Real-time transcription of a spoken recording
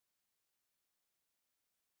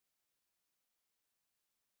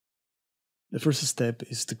The first step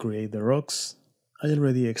is to create the rocks. I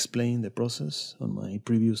already explained the process on my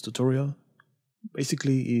previous tutorial.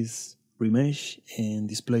 Basically is remesh and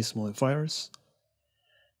displace modifiers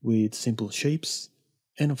with simple shapes,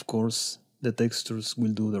 and of course the textures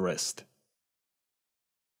will do the rest.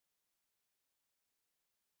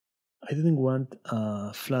 I didn't want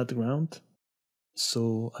a flat ground,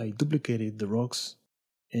 so I duplicated the rocks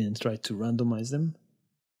and tried to randomize them.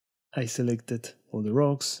 I selected all the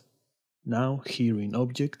rocks. Now here in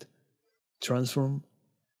Object, Transform,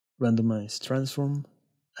 Randomize Transform,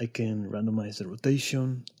 I can randomize the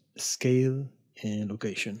rotation, scale, and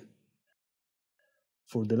location.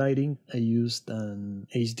 For the lighting, I used an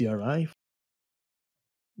HDRI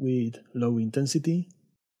with low intensity.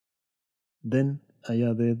 Then I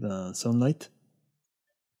added sunlight.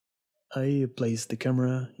 I placed the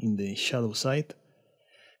camera in the shadow side.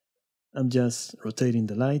 I'm just rotating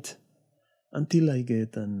the light until I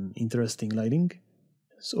get an interesting lighting,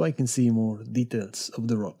 so I can see more details of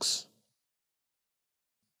the rocks.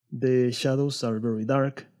 The shadows are very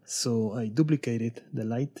dark, so I duplicated the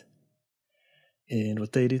light and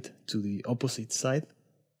rotated to the opposite side.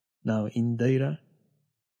 Now in Data,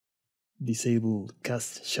 disable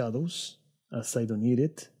Cast Shadows, as I don't need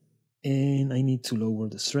it, and I need to lower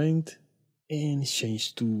the strength and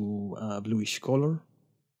change to a bluish color,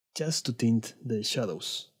 just to tint the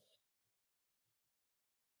shadows.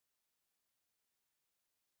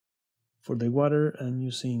 For the water, I'm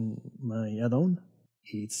using my add-on.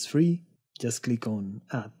 It's free. Just click on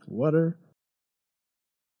Add Water.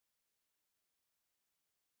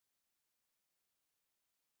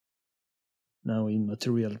 Now in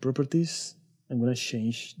Material Properties, I'm going to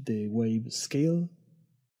change the wave scale.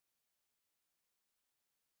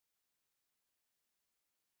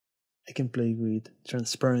 I can play with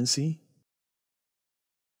transparency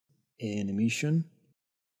and emission.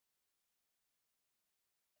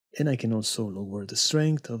 And I can also lower the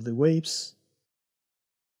strength of the waves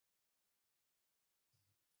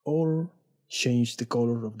or change the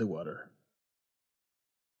color of the water.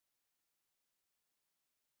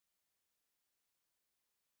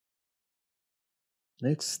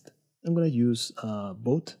 Next, I'm going to use a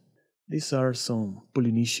boat. These are some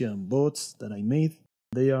Polynesian boats that I made.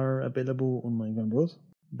 They are available on my Gumroad.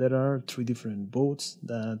 There are 3 different boats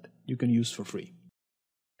that you can use for free.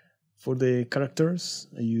 For the characters,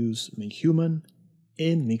 I use Make Human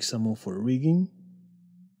and Mixamo for rigging.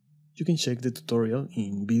 You can check the tutorial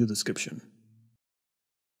in video description.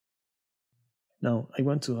 Now I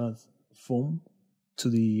want to add foam to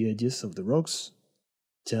the edges of the rocks.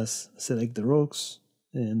 Just select the rocks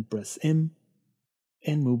and press M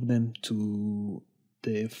and move them to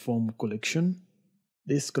the foam collection.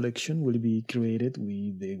 This collection will be created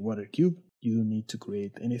with the water cube. You don't need to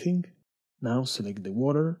create anything. Now select the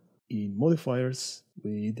water. In modifiers,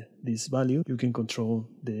 with this value, you can control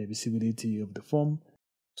the visibility of the foam.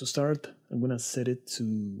 To start, I'm going to set it to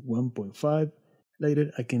 1.5.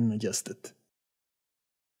 Later, I can adjust it.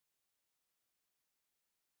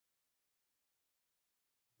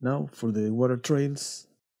 Now, for the water trails,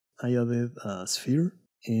 I added a sphere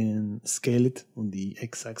and scale it on the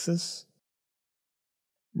x-axis.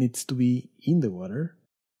 Needs to be in the water.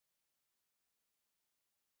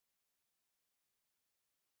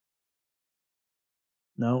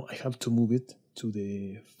 Now I have to move it to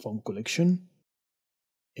the foam collection.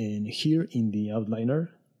 And here in the outliner,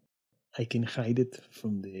 I can hide it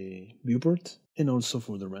from the viewport and also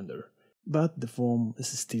for the render, but the foam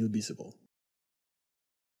is still visible.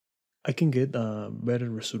 I can get a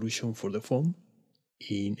better resolution for the foam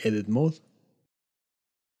in edit mode.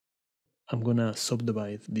 I'm gonna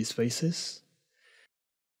subdivide these faces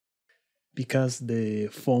because the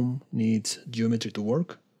foam needs geometry to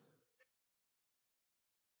work.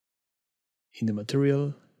 In the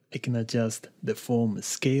material, I can adjust the foam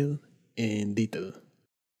scale and detail.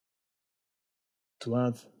 To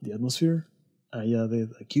add the atmosphere, I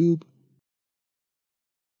added a cube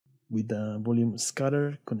with a volume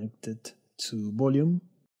scatter connected to volume.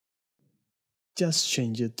 Just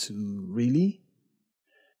change it to really,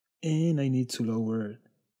 and I need to lower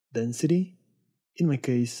density. In my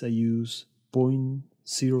case, I use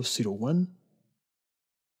 0.001.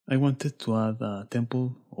 I wanted to add a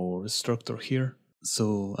temple or structure here,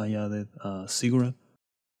 so I added a ziggurat.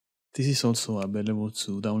 This is also available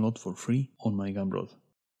to download for free on my Gumroad.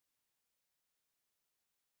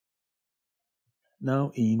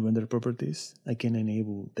 Now in render properties, I can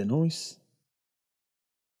enable the noise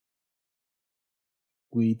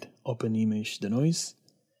with open image denoise,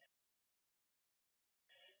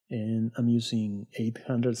 and I'm using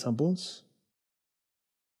 800 samples.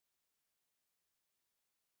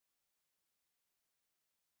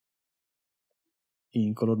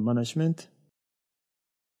 In color management,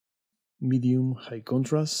 medium high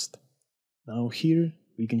contrast. Now here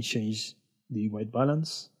we can change the white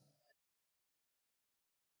balance.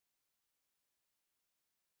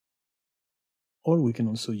 Or we can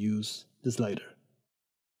also use the slider.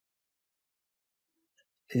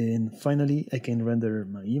 And finally, I can render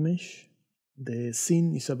my image. The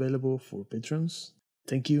scene is available for patrons.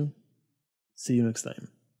 Thank you. See you next time.